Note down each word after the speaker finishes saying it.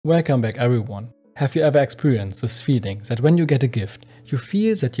Welcome back everyone. Have you ever experienced this feeling that when you get a gift, you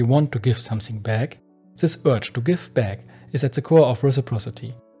feel that you want to give something back? This urge to give back is at the core of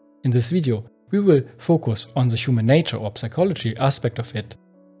reciprocity. In this video, we will focus on the human nature or psychology aspect of it,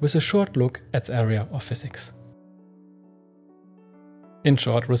 with a short look at the area of physics. In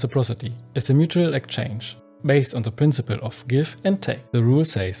short, reciprocity is a mutual exchange based on the principle of give and take. The rule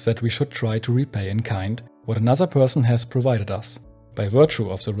says that we should try to repay in kind what another person has provided us. By virtue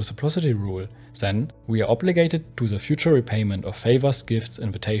of the reciprocity rule, then, we are obligated to the future repayment of favors, gifts,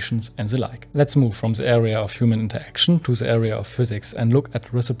 invitations, and the like. Let's move from the area of human interaction to the area of physics and look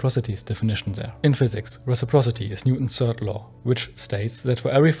at reciprocity's definition there. In physics, reciprocity is Newton's third law, which states that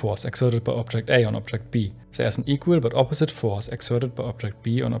for every force exerted by object A on object B, there is an equal but opposite force exerted by object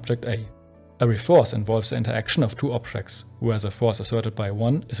B on object A. Every force involves the interaction of two objects, where the force exerted by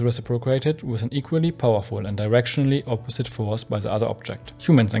one is reciprocated with an equally powerful and directionally opposite force by the other object.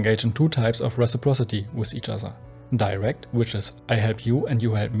 Humans engage in two types of reciprocity with each other. Direct, which is I help you and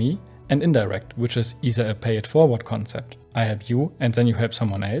you help me, and indirect, which is either a pay it forward concept, I help you and then you help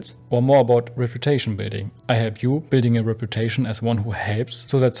someone else, or more about reputation building, I help you building a reputation as one who helps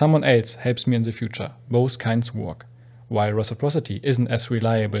so that someone else helps me in the future. Both kinds work. While reciprocity isn't as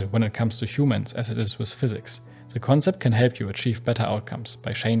reliable when it comes to humans as it is with physics, the concept can help you achieve better outcomes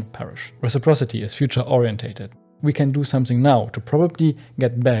by Parrish. Reciprocity is future-orientated. We can do something now to probably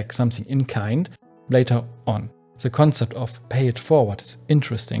get back something in kind later on. The concept of pay it forward is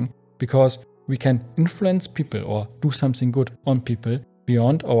interesting because we can influence people or do something good on people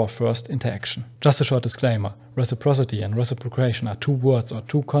beyond our first interaction. Just a short disclaimer, reciprocity and reciprocation are two words or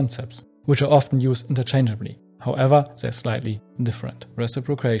two concepts which are often used interchangeably. However, they're slightly different.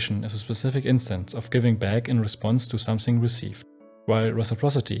 Reciprocation is a specific instance of giving back in response to something received, while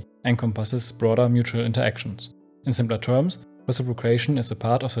reciprocity encompasses broader mutual interactions. In simpler terms, reciprocation is a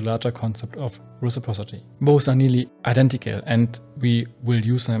part of the larger concept of reciprocity. Both are nearly identical and we will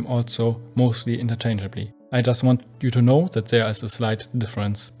use them also mostly interchangeably. I just want you to know that there is a slight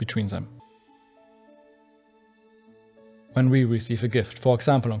difference between them. When we receive a gift, for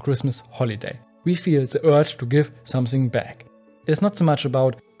example on Christmas holiday, we feel the urge to give something back. It is not so much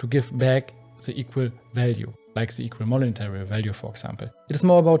about to give back the equal value, like the equal monetary value for example. It is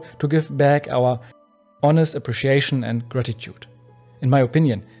more about to give back our honest appreciation and gratitude. In my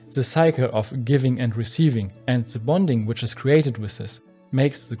opinion, the cycle of giving and receiving and the bonding which is created with this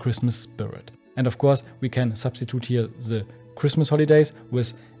makes the Christmas spirit. And of course we can substitute here the Christmas holidays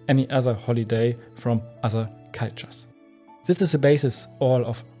with any other holiday from other cultures. This is the basis all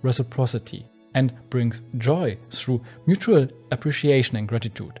of reciprocity and brings joy through mutual appreciation and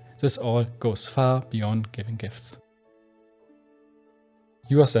gratitude. This all goes far beyond giving gifts.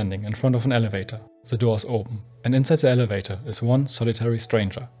 You are standing in front of an elevator. The doors open, and inside the elevator is one solitary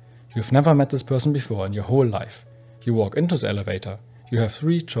stranger. You've never met this person before in your whole life. You walk into the elevator. You have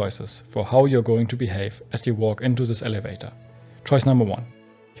three choices for how you're going to behave as you walk into this elevator. Choice number one.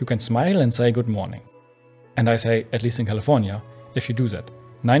 You can smile and say good morning. And I say, at least in California, if you do that,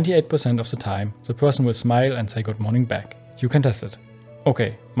 98% of the time, the person will smile and say good morning back. You can test it.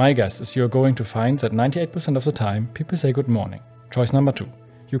 Okay, my guess is you're going to find that 98% of the time, people say good morning. Choice number two.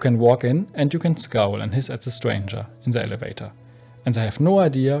 You can walk in and you can scowl and hiss at the stranger in the elevator. And they have no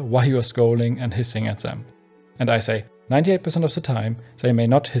idea why you are scowling and hissing at them. And I say, 98% of the time, they may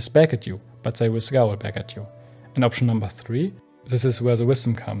not hiss back at you, but they will scowl back at you. And option number three, this is where the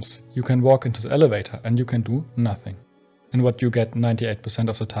wisdom comes. You can walk into the elevator and you can do nothing. And what you get 98%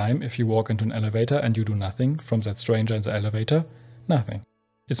 of the time if you walk into an elevator and you do nothing from that stranger in the elevator? Nothing.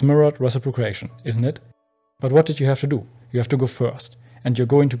 It's mirrored reciprocation, isn't it? But what did you have to do? You have to go first. And you're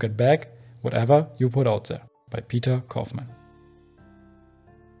going to get back whatever you put out there. By Peter Kaufman.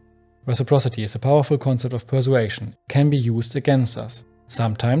 Reciprocity is a powerful concept of persuasion. It can be used against us.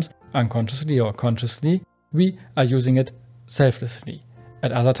 Sometimes, unconsciously or consciously, we are using it selflessly.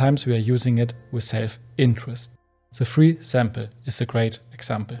 At other times we are using it with self-interest. The free sample is a great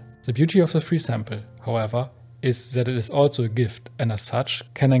example. The beauty of the free sample, however, is that it is also a gift and as such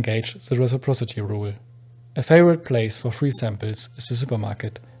can engage the reciprocity rule. A favorite place for free samples is the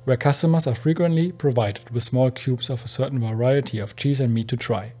supermarket, where customers are frequently provided with small cubes of a certain variety of cheese and meat to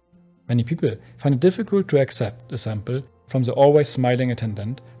try. Many people find it difficult to accept a sample from the always smiling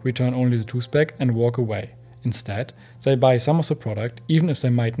attendant, return only the toothpick and walk away. Instead, they buy some of the product even if they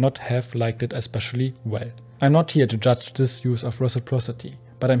might not have liked it especially well. I'm not here to judge this use of reciprocity,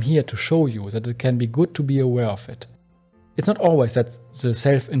 but I'm here to show you that it can be good to be aware of it. It's not always that the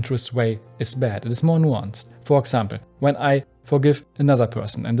self-interest way is bad, it is more nuanced. For example, when I forgive another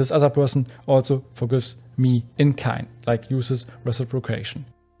person and this other person also forgives me in kind, like uses reciprocation.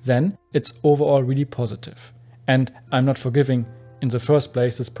 then it's overall really positive. And I'm not forgiving in the first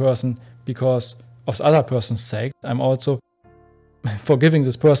place this person because of the other person's sake. I'm also forgiving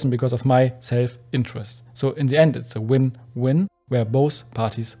this person because of my self-interest. So in the end, it's a win-win where both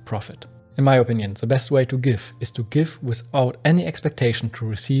parties profit. In my opinion, the best way to give is to give without any expectation to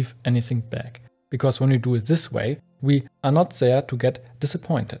receive anything back. Because when we do it this way, we are not there to get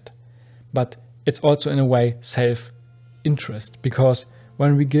disappointed. But it's also in a way self-interest, because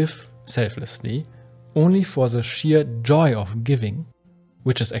when we give selflessly, only for the sheer joy of giving,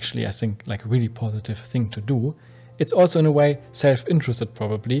 which is actually, I think, like a really positive thing to do, it's also in a way self-interested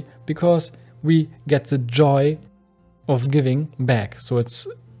probably, because we get the joy of giving back. So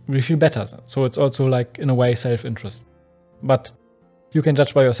we feel better. So it's also like in a way self-interest. But you can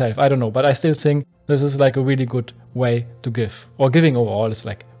judge by yourself, I don't know. But I still think this is like a really good way to give. Or giving overall is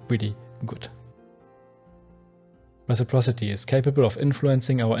like really good. Reciprocity is capable of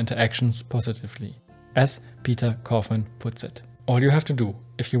influencing our interactions positively, as Peter Kaufman puts it. All you have to do,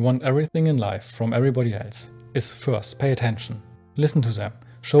 if you want everything in life from everybody else, is first pay attention, listen to them,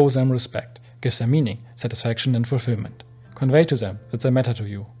 show them respect, give them meaning, satisfaction and fulfillment. Convey to them that they matter to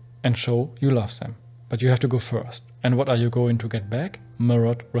you, and show you love them. But you have to go first. And what are you going to get back?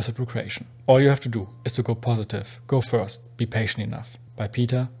 Mirrored reciprocation. All you have to do is to go positive, go first, be patient enough. By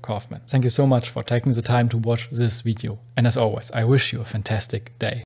Peter Kaufman. Thank you so much for taking the time to watch this video. And as always, I wish you a fantastic day.